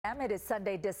a.m. It is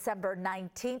Sunday, December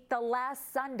 19th, the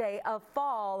last Sunday of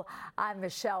fall. I'm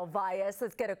Michelle Valles.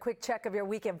 Let's get a quick check of your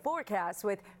weekend forecast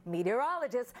with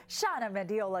meteorologist Shauna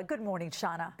Mendiola. Good morning,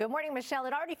 Shauna. Good morning, Michelle.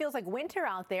 It already feels like winter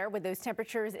out there with those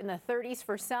temperatures in the 30s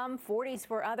for some, 40s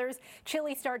for others.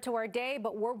 Chilly start to our day,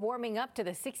 but we're warming up to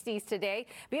the 60s today.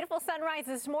 Beautiful sunrise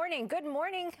this morning. Good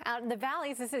morning out in the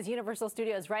valleys. This is Universal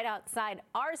Studios right outside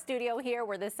our studio here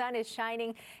where the sun is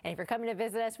shining. And if you're coming to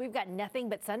visit us, we've got nothing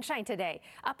but sunshine today.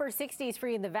 Upper 60s for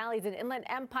you in the valleys and Inland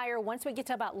Empire. Once we get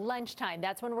to about lunchtime,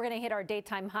 that's when we're going to hit our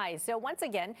daytime highs. So once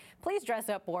again, please dress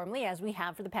up warmly as we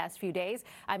have for the past few days.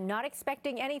 I'm not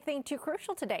expecting anything too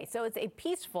crucial today. So it's a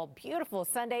peaceful, beautiful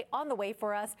Sunday on the way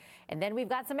for us. And then we've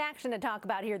got some action to talk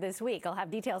about here this week. I'll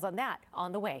have details on that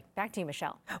on the way. Back to you,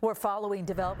 Michelle. We're following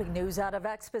developing news out of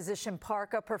Exposition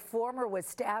Park. A performer was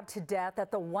stabbed to death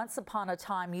at the Once Upon a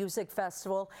Time Music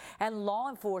Festival, and law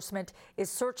enforcement is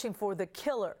searching for the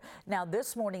killer. Now,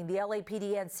 this morning, the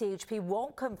LAPD and CHP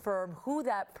won't confirm who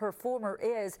that performer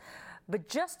is, but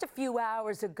just a few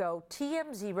hours ago,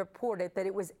 TMZ reported that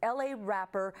it was LA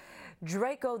rapper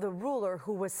Draco the Ruler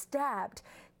who was stabbed.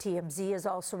 TMZ is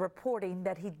also reporting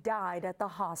that he died at the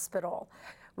hospital.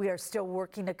 We are still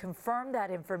working to confirm that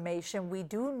information. We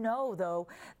do know, though,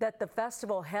 that the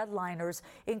festival headliners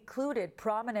included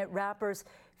prominent rappers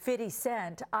 50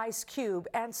 Cent, Ice Cube,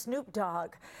 and Snoop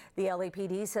Dogg. The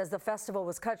LAPD says the festival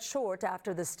was cut short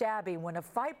after the stabbing when a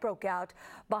fight broke out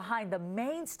behind the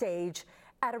main stage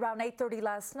at around 8:30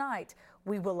 last night.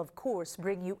 We will, of course,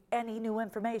 bring you any new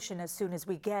information as soon as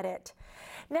we get it.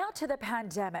 Now to the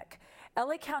pandemic.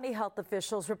 LA County health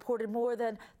officials reported more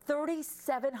than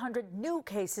 3,700 new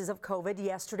cases of COVID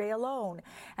yesterday alone,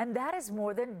 and that is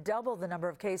more than double the number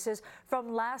of cases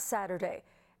from last Saturday.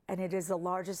 And it is the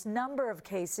largest number of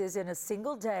cases in a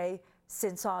single day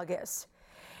since August.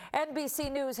 NBC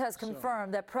News has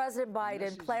confirmed that President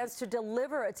Biden plans to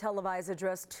deliver a televised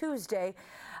address Tuesday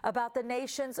about the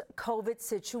nation's COVID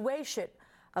situation.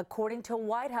 According to a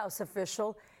White House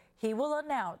official, he will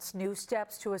announce new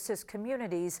steps to assist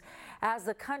communities as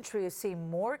the country is seeing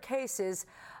more cases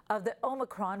of the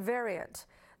Omicron variant.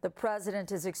 The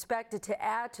president is expected to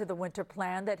add to the winter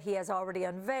plan that he has already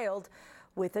unveiled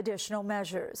with additional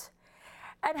measures.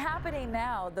 And happening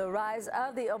now, the rise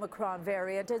of the Omicron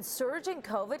variant and surging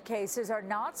COVID cases are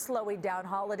not slowing down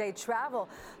holiday travel.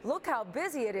 Look how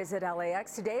busy it is at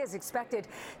LAX. Today is expected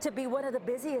to be one of the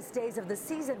busiest days of the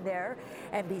season there.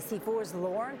 NBC4's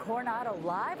Lauren Coronado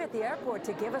live at the airport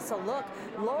to give us a look.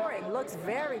 Lauren, looks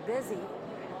very busy.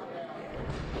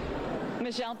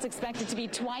 Michelle, it's expected to be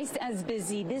twice as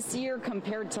busy this year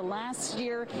compared to last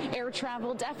year. Air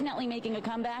travel definitely making a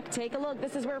comeback. Take a look.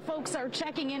 This is where folks are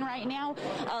checking in right now.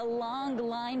 A long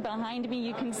line behind me.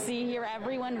 You can see here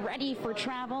everyone ready for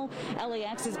travel.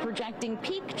 LAX is projecting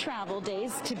peak travel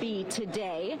days to be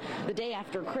today, the day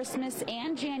after Christmas,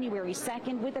 and January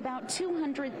 2nd, with about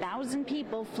 200,000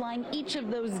 people flying each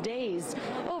of those days.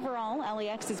 Overall,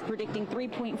 LAX is predicting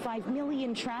 3.5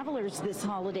 million travelers this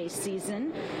holiday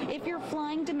season. If you're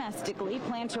flying domestically,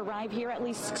 plan to arrive here at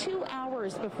least 2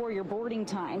 hours before your boarding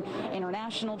time.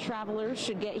 International travelers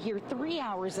should get here 3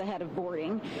 hours ahead of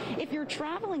boarding. If you're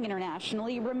traveling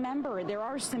internationally, remember there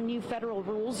are some new federal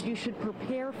rules you should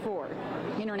prepare for.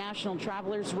 International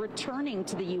travelers returning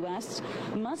to the U.S.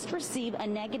 must receive a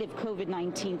negative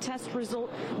COVID-19 test result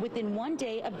within 1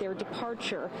 day of their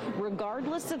departure,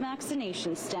 regardless of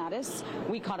vaccination status.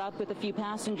 We caught up with a few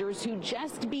passengers who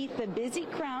just beat the busy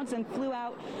crowds and flew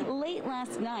out late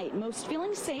last night, most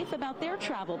feeling safe about their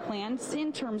travel plans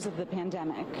in terms of the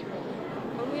pandemic.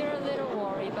 We're a little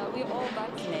worried, but we're all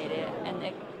vaccinated,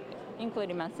 and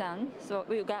including my son. So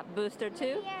we got booster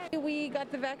too. We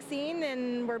got the vaccine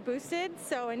and we're boosted,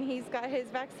 and he's got his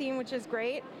vaccine, which is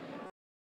great.